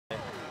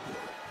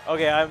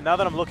Okay, now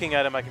that I'm looking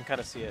at him, I can kind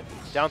of see it.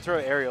 Down throw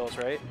aerials,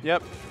 right?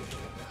 Yep.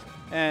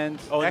 And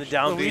the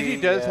down Luigi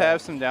does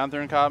have some down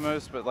throw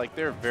combos, but like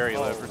they're very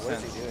low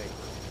percent. What is he doing?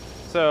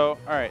 So,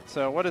 all right.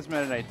 So, what does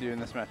Meta Knight do in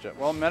this matchup?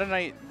 Well, Meta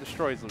Knight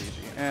destroys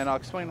Luigi, and I'll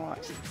explain why.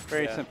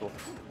 Very simple.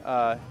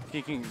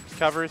 He can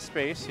cover his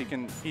space. He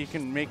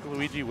can make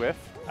Luigi whiff.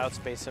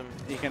 Outspace him.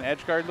 He can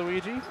edge guard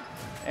Luigi,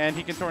 and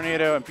he can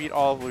tornado and beat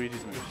all of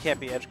Luigi's moves. He can't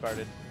be edge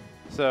guarded.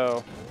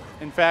 So,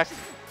 in fact,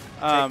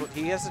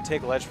 he has to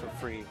take ledge for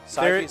free.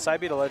 Side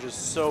beat a ledge is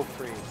so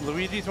free.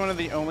 Luigi's one of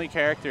the only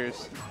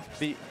characters,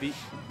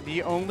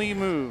 the only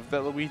move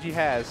that Luigi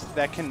has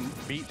that can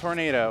beat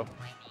tornado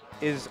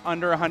is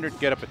under 100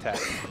 get up attack.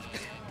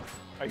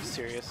 Are you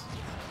serious?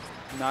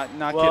 Not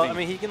well, kidding. I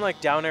mean, he can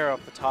like down air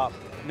off the top.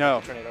 No,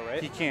 of the tornado,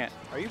 right? He can't.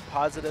 Are you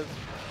positive?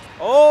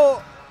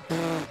 Oh!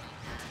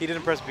 He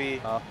didn't press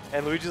B,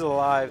 and Luigi's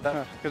alive.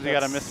 Because he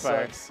got a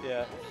misfire. Sucks.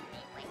 Yeah.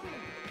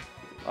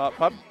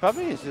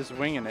 Puppeh is just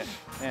winging it,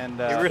 and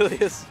he really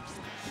is.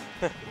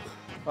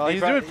 well,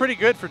 he's doing pretty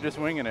good for just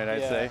winging it,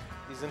 I'd say.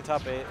 He's in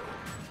top 8.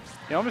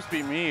 He almost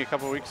beat me a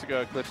couple weeks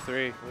ago at Glitch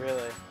 3.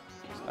 Really?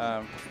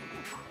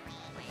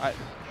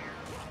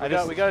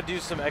 We gotta do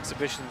some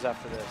exhibitions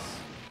after this.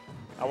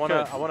 I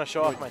wanna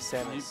show off my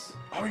Samus.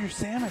 Oh, your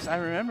Samus! I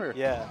remember.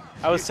 Yeah,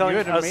 you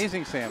had an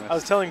amazing Samus. I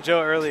was telling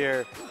Joe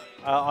earlier.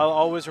 I'll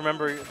always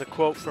remember the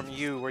quote from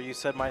you where you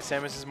said, "My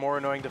Samus is more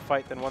annoying to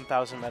fight than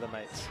 1,000 Meta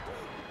Knights."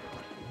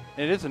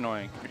 It is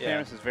annoying. Your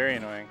Samus is very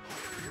annoying.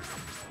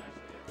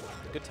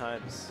 Good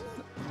times.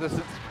 That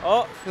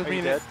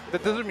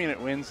doesn't mean it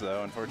wins,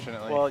 though,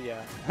 unfortunately. Well,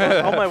 yeah.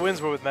 All my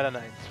wins were with Meta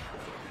Knight.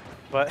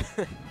 But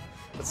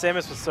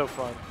Samus was so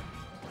fun.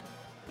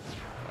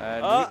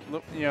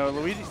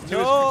 Luigi.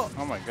 No!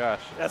 Oh my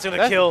gosh. That's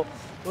gonna kill.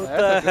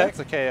 That's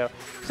a KO.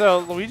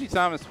 So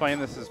Luigisama is playing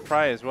this as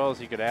probably as well as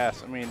he could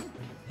ask. I mean,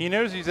 he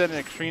knows he's at an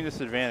extreme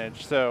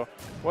disadvantage. So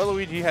what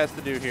Luigi has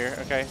to do here,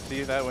 okay,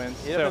 see that wins.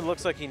 It definitely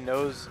looks like he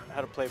knows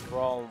how to play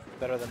Brawl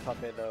better than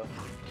Puppeh, though.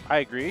 I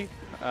agree.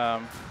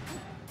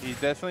 He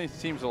definitely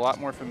seems a lot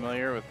more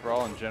familiar with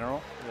Brawl in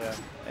general. Yeah.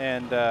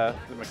 And the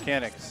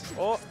mechanics.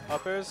 Oh,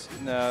 up airs.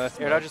 No, that's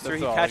air dodge is 3.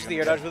 He catches the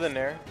air dodge with an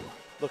air.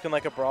 Looking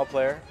like a Brawl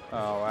player.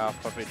 Oh, wow.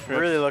 Puppeh trip.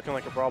 Really looking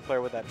like a Brawl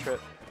player with that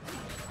trip.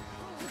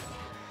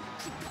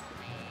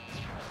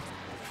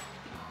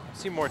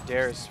 See more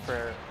dares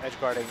for edge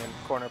guarding and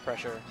corner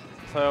pressure.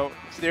 So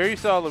there you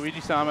saw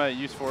Luigisama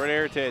use forward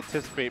air to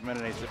anticipate Meta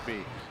Knight's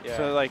defeat. Yeah.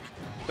 So like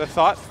the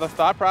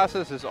thought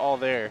process is all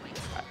there.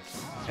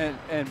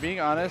 And being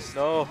honest,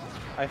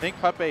 I think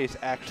Puppeh is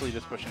actually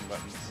just pushing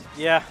buttons.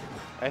 Yeah.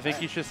 I think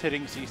he's just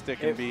hitting C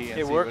stick and B. And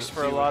it works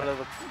for a lot of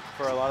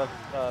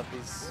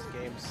these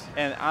games.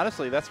 And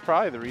honestly, that's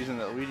probably the reason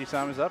that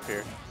Luigisama is up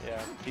here.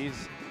 Yeah.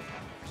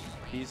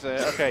 He's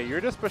okay. You're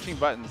just pushing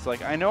buttons.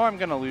 Like I know I'm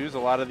gonna lose a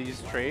lot of these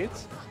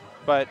trades,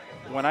 but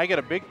when I get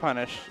a big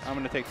punish, I'm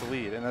gonna take the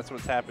lead, and that's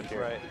what's happened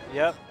here. Right.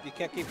 Yep. You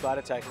can't keep glide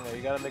attacking though.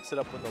 You gotta mix it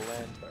up with the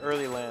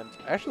early land.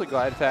 Actually,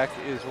 glide attack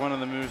is one of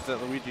the moves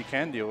that Luigi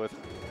can deal with,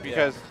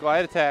 because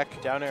glide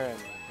attack down air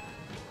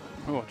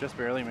and just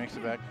barely makes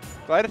it back.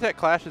 Glide attack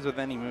clashes with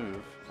any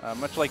move,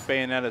 much like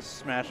Bayonetta's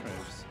smash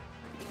moves.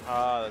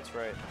 Ah, that's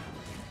right.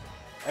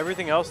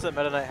 Everything else that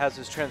Meta Knight has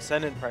is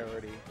transcendent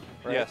priority.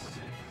 Right? Yes.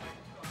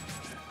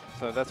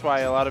 So that's why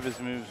a lot of his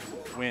moves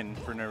win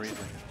for no reason.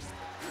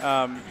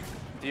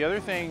 The other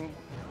thing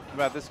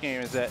about this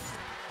game is that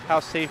how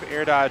safe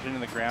air dodge into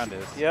the ground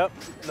is. Yep,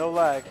 no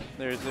lag.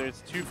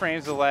 There's 2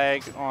 frames of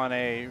lag on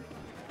a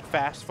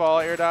fast fall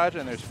air dodge,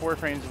 and there's 4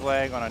 frames of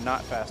lag on a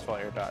not fast fall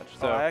air dodge.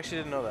 So I actually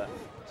didn't know that.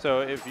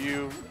 So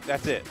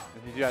that's it.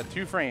 If you got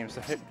 2 frames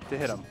to hit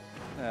them.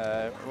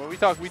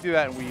 We do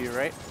that in Wii U,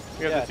 right?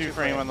 We have the 2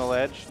 frame on the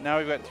ledge. Now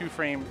we've got 2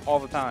 frame all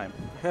the time.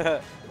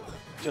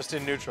 Just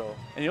in neutral.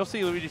 And you'll see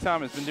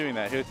Luigisama has been doing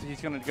that.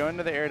 He's going to go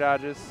into the air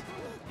dodges.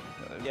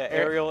 Yeah,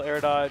 aerial, air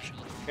dodge,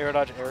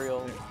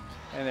 aerial.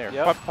 And there,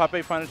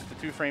 Puppeh punished the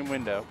 2 frame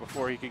window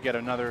before he could get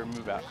another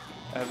move out.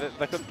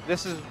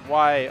 This is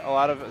why a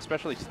lot of,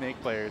 especially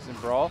Snake players in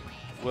Brawl,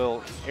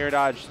 will air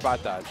dodge,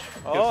 spot dodge.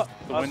 Because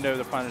the window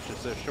to punish is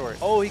so short.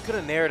 Oh, he could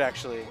have nared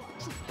actually,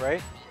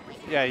 right?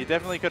 Yeah, he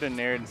definitely could have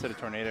nared instead of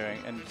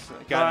tornadoing. And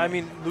I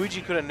mean,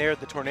 Luigi could have nared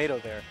the tornado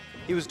there.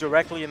 He was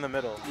directly in the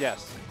middle.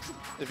 Yes,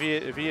 if he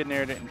had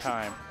nared it in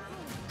time,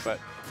 but.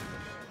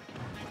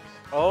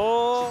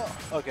 Oh,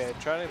 okay,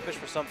 trying to fish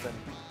for something.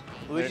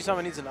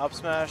 Luigisama needs an up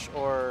smash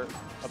or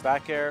a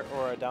back air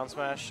or a down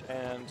smash,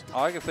 and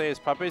all I can say is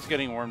Puppeh's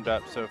getting warmed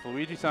up. So if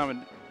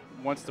Luigisama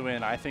wants to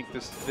win, I think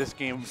this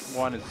game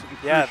 1 is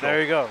crucial. Yeah,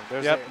 there you go.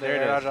 There's there the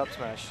air dodge up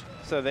smash.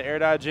 So the air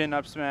dodge in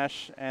up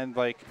smash, and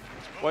like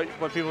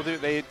what people do,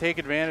 they take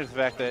advantage of the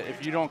fact that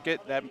if you don't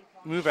get that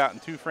move out in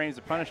 2 frames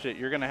to punish it,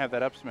 you're going to have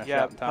that up smash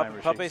out in time.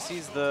 Puppeh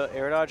sees the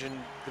air dodge and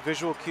the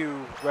visual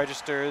cue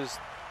registers.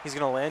 He's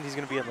going to land. He's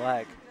going to be in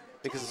lag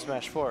because of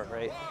smash 4,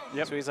 right?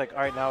 Yep. So he's like, all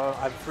right, now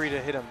I'm free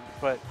to hit him,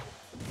 but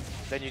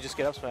then you just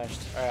get up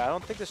smashed. All right, I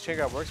don't think this chain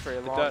grab works very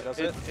long, does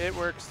it? It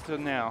works to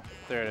now.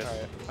 There it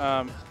is.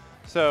 All right.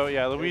 So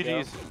yeah,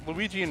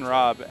 Luigi and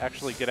Rob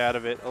actually get out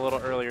of it a little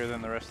earlier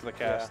than the rest of the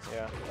cast.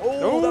 Yeah.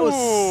 Oh, that was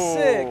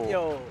sick,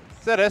 yo.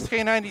 Is that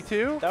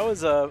SK92? That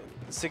was a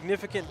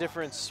significant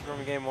difference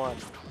from game 1.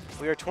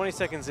 We are 20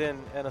 seconds in,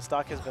 and a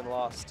stock has been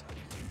lost.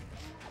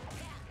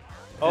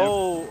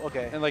 Oh,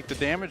 okay. And like the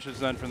damage was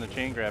done from the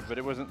chain grab, but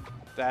it wasn't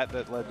that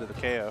led to the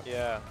KO.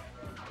 Yeah.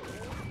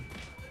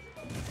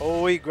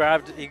 Oh, he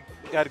got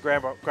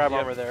grab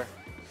armor there.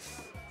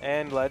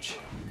 And ledge.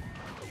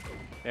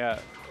 Yeah.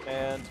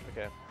 And,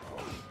 okay.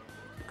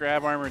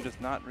 Grab armor does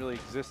not really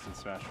exist in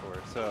Smash 4,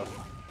 so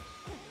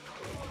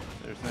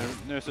there's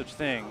no such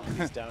thing.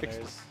 He's down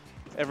airs.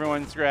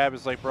 Everyone's grab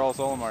is like Brawl's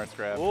Olimar's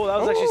grab. Oh, that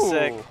was actually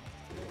sick.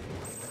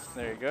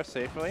 There you go,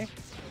 safely.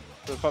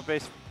 So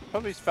Puppeh's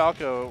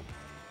Falco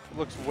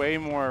looks way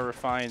more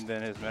refined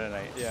than his Meta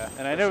Knight. Yeah.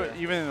 And I know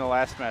even in the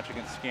last match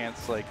against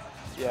Scance, like,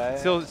 yeah,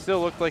 still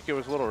looked like it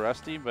was a little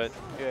rusty, but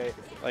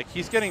like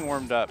he's getting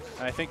warmed up,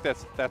 and I think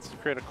that's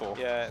critical.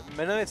 Yeah,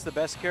 Meta Knight's the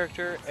best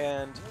character,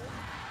 and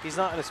he's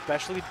not an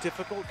especially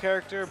difficult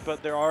character,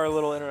 but there are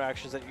little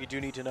interactions that you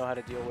do need to know how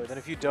to deal with. And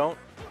if you don't,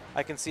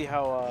 I can see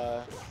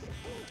how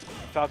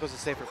Falco's a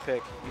safer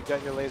pick. You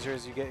got your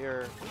lasers, you get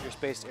your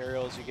spaced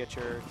aerials, you get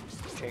your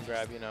chain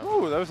grab, you know.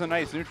 Ooh, that was a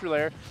nice neutral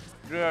air.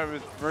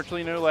 With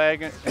virtually no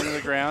lag into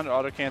the ground,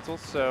 auto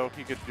cancels, so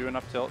he could do an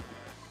up tilt.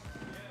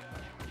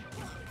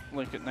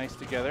 Link it nice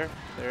together.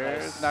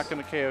 There's not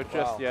going to KO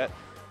just yet.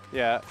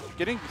 Yeah,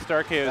 getting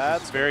star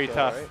KOs is very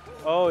tough. Right?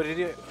 Oh,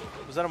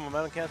 was that a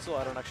momentum cancel?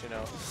 I don't actually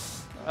know.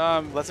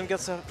 Lets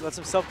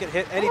himself get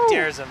hit, and he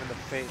dares him in the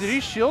face. Did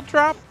he shield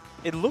drop?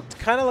 It looked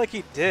kind of like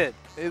he did.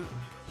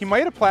 He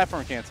might have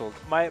platform canceled.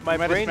 My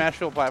brain Smash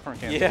shield platform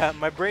canceled. Yeah,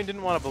 my brain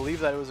didn't want to believe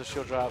that it was a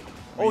shield drop.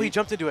 Oh, he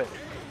jumped into it.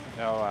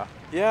 Oh wow.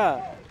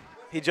 Yeah,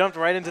 he jumped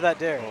right into that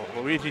dare. Well,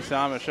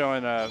 Luigisama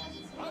showing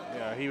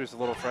yeah, he was a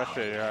little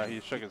frustrated.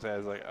 He shook his head.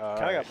 He's like,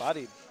 kind of got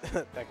bodied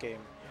that game.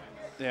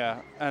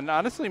 Yeah, and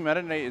honestly,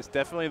 Meta Knight is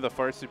definitely the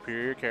far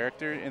superior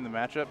character in the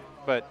matchup.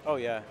 But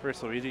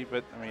versus Luigi.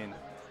 But I mean,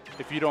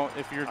 if you're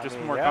just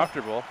more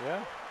comfortable.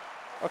 Yeah.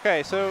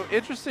 Okay, so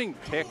interesting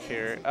pick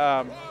here.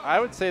 I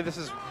would say this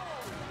is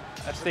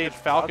a stage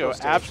Falco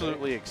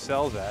absolutely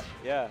excels at.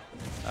 Yeah.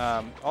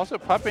 Also,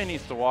 Puppeh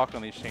needs to walk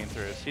on these chain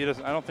throws. He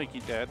doesn't. I don't think he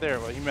did. There,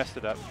 well, he messed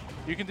it up.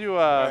 You can do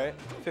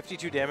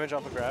 52 damage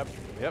off a grab.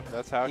 Yep,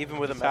 that's how. Even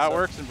with that's how it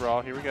works in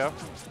Brawl. Here we go.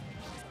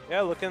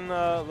 Yeah, looking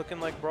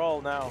like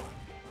Brawl now.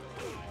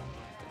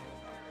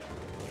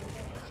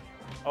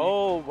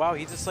 Oh wow,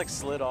 he just like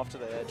slid off to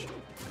the edge.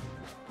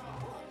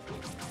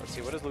 Let's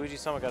see, what does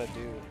Luigisama got to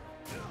do?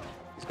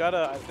 He's got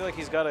to. I feel like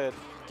he's got to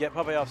get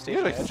Puppeh off stage.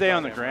 You gotta stay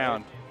on the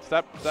ground.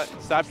 Right?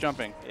 Stop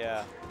jumping.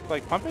 Yeah.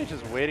 Like Puppeh's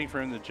just waiting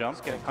for him to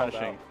jump, getting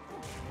punishing.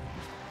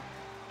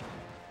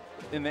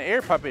 In the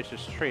air, Puppeh's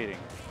just trading,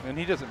 and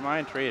he doesn't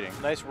mind trading.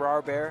 Nice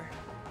rar bear.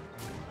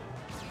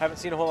 Haven't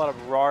seen a whole lot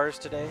of rars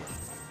today.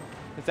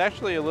 It's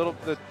actually a little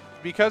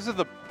because of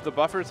the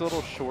buffer's a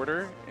little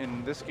shorter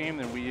in this game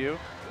than Wii U.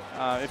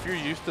 If you're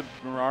used to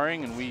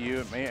raring in Wii U,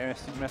 it may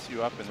mess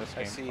you up in this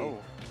game. I see. Oh.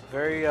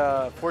 Very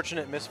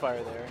fortunate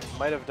misfire there.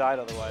 Might have died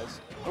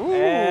otherwise. Ooh.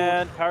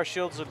 And power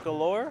shields of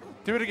galore.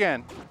 Do it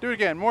again. Do it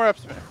again. More up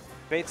smash.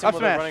 Baits him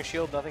with a running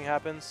shield. Nothing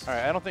happens. All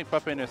right. I don't think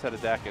Puppeh knows how to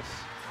Dacus.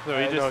 So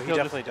he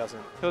definitely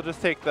doesn't. He'll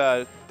just take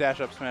the dash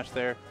up smash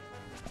there.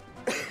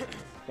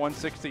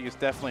 160 is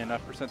definitely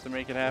enough % to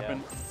make it happen.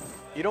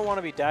 Yeah. You don't want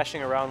to be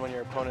dashing around when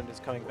your opponent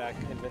is coming back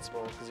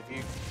invincible, because if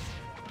you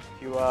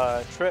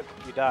trip,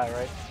 you die,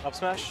 right? Up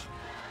smash.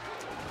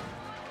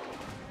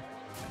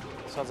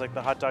 Sounds like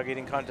the hot dog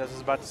eating contest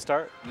is about to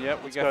start.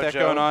 Yep, we got that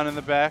going on in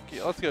the back.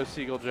 Let's go,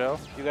 Seagull Joe.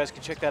 You guys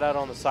can check that out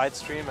on the side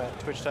stream at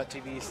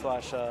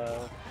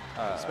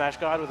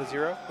twitch.tv/SmashGod with a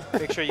 0.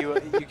 Make sure you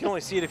can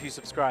only see it if you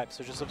subscribe,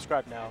 so just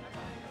subscribe now,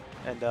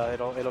 and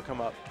it'll come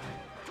up.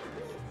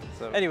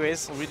 So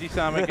anyways,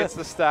 Luigisama gets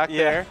the stock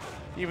there,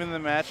 even in the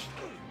match.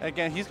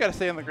 Again, he's got to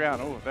stay on the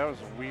ground. Oh, that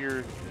was a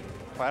weird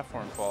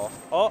platform fall.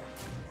 Oh.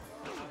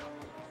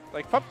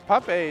 Like,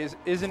 Puppeh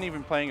isn't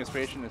even playing as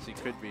patient as he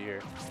could be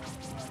here.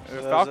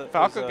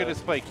 Falco could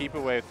just play keep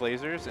away with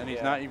lasers, and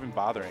he's not even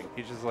bothering.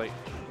 He's just like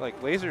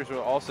lasers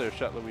will also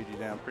shut Luigi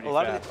down pretty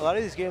fast. A lot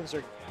of these games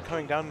are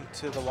coming down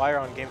to the wire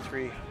on game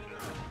 3.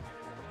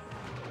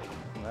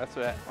 That's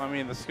what I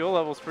mean. The skill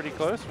level's pretty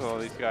close with all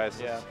these guys.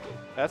 Yeah.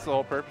 That's the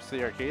whole purpose of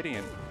the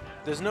Arcadian.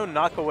 There's no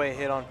knockaway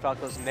hit on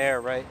Falco's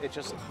Nair, right? It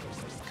just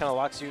kind of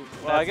locks you.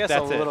 Well, I guess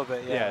a little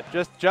bit. Yeah.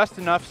 Just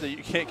enough so you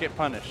can't get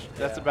punished.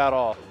 That's about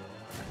all.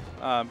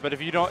 But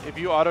if you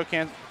auto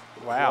cancel.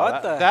 Wow,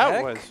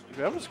 that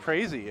was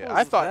crazy.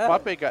 I thought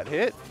Puppeh got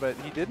hit, but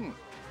he didn't.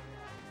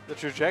 The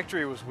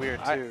trajectory was weird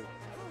too.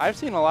 I've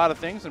seen a lot of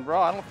things in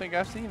Brawl. I don't think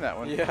I've seen that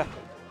one. Yeah.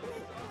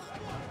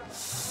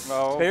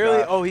 Oh, barely.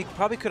 Gosh. Oh, he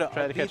probably could have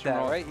beat that,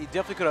 roll. right? He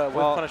definitely could have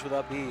punished with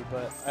up B,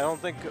 but I don't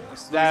think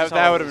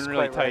that would have been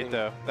really tight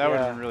though. That would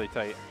have been really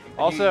tight.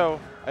 Also,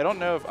 I don't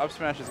know if up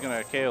smash is going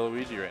to KO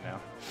Luigi right now.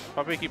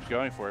 Puppeh keeps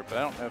going for it, but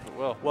I don't know if it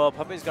will. Well,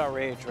 Puppeh's got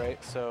rage,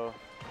 right? So.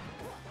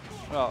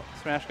 Well,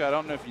 Smash God, I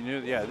don't know if you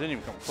knew. Yeah, it didn't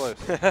even come close.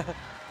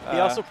 He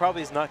also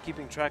probably is not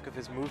keeping track of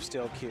his move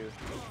steal queue,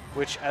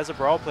 which as a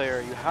Brawl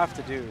player you have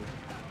to do.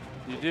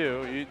 You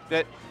do.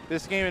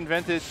 This game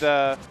invented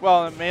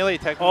well, melee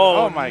technically.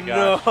 Oh, Oh my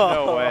gosh.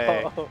 No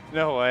way.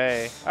 No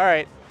way. All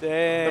right.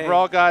 Dang. The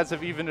Brawl gods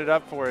have evened it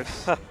up for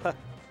us.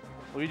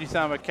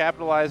 Luigisama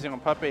capitalizing on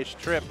Puppeh's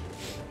trip.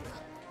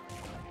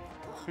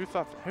 Who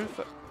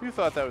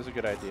thought that was a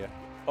good idea?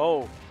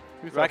 Oh,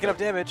 racking up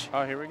damage.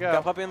 Oh, here we go.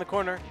 Got Puppeh in the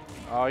corner.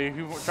 Oh,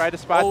 you tried to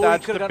spot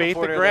dodge to bait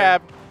the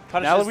grab.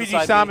 Now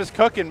Luigisama's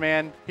cooking,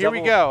 man. Here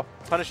we go.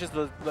 Punishes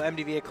the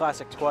MDVA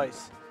Classic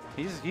twice.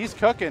 He's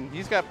cooking.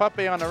 He's got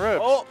Puppeh on the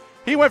ropes. Oh.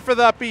 He went for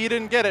the up B. He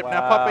didn't get it. Wow.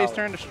 Now Puppeh's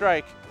turn to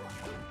strike.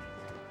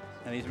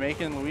 And he's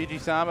making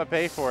Luigisama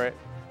pay for it.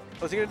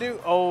 What's he going to do?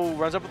 Oh,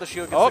 runs up with the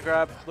shield, gets the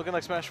grab. Looking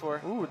like Smash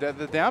 4. Ooh, the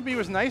down B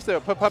was nice, though.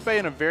 It put Puppeh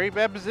in a very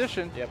bad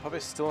position. Yeah,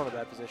 Puppeh's still in a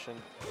bad position.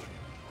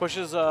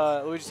 Pushes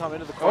Luigisama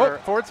into the corner.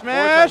 Oh, forward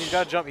smash. He's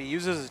got to jump. He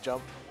uses his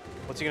jump.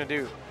 What's he going to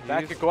do?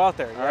 Back could go out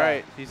there. All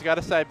right. He's got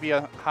a side B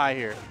high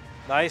here.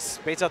 Nice.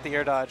 Baits out the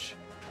air dodge.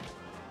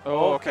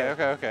 Oh, okay.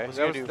 That was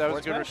a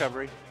good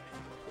recovery.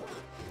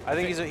 I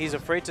think he's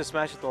afraid to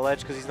smash at the ledge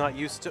because he's not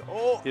used to.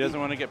 Oh, he doesn't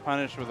want to get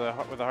punished with a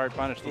hard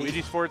punish.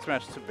 Luigi's forward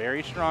smash is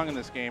very strong in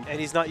this game, and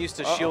he's not used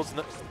to shields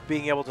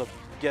being able to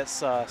get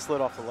slid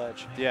off the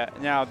ledge. Yeah,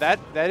 now that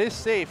is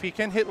safe. He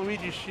can hit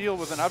Luigi's shield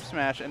with an up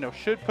smash, and it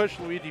should push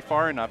Luigi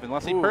far enough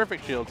unless he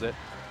perfect shields it.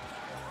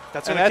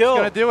 That's going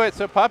to do it.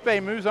 So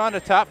Puppeh moves on to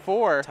top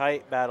 4.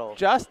 Tight battle.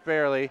 Just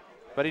barely,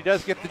 but he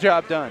does get the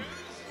job done.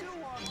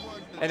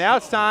 And now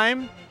it's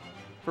time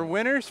for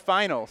winners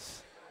finals.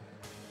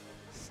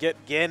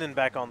 Get Ganon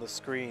back on the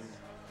screen.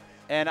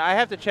 And I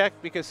have to check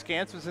because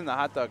Scance was in the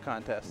hot dog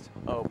contest.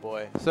 Oh,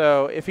 boy.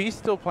 So if he's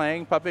still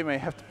playing, Puppeh may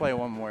have to play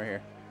one more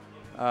here.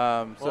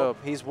 So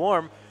he's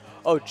warm.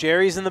 Oh,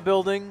 Jerry's in the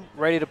building,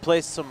 ready to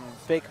play some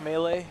fake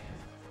melee.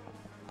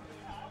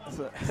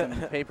 Some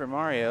Paper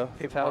Mario.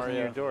 Paper Mario. Mario.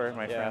 Your door,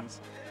 my friends.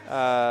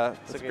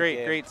 It's a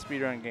great great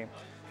speedrun game.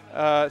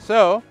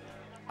 So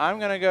I'm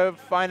going to go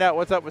find out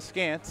what's up with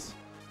Scance.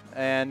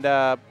 And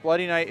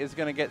Bloody Knight is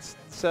going to get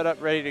set up,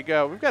 ready to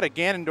go. We've got a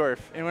Ganondorf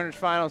in Winners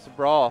Finals of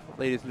Brawl,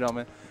 ladies and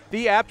gentlemen.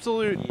 The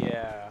absolute.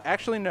 Yeah.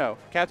 Actually, no.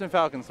 Captain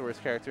Falcon's the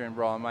worst character in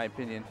Brawl, in my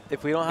opinion.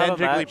 If we don't have a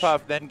match,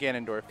 Jigglypuff, then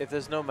Ganondorf. If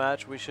there's no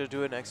match, we should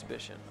do an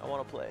exhibition. I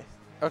want to play.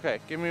 Okay,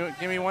 give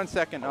me 1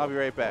 second. I'll be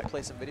right back.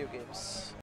 Play some video games.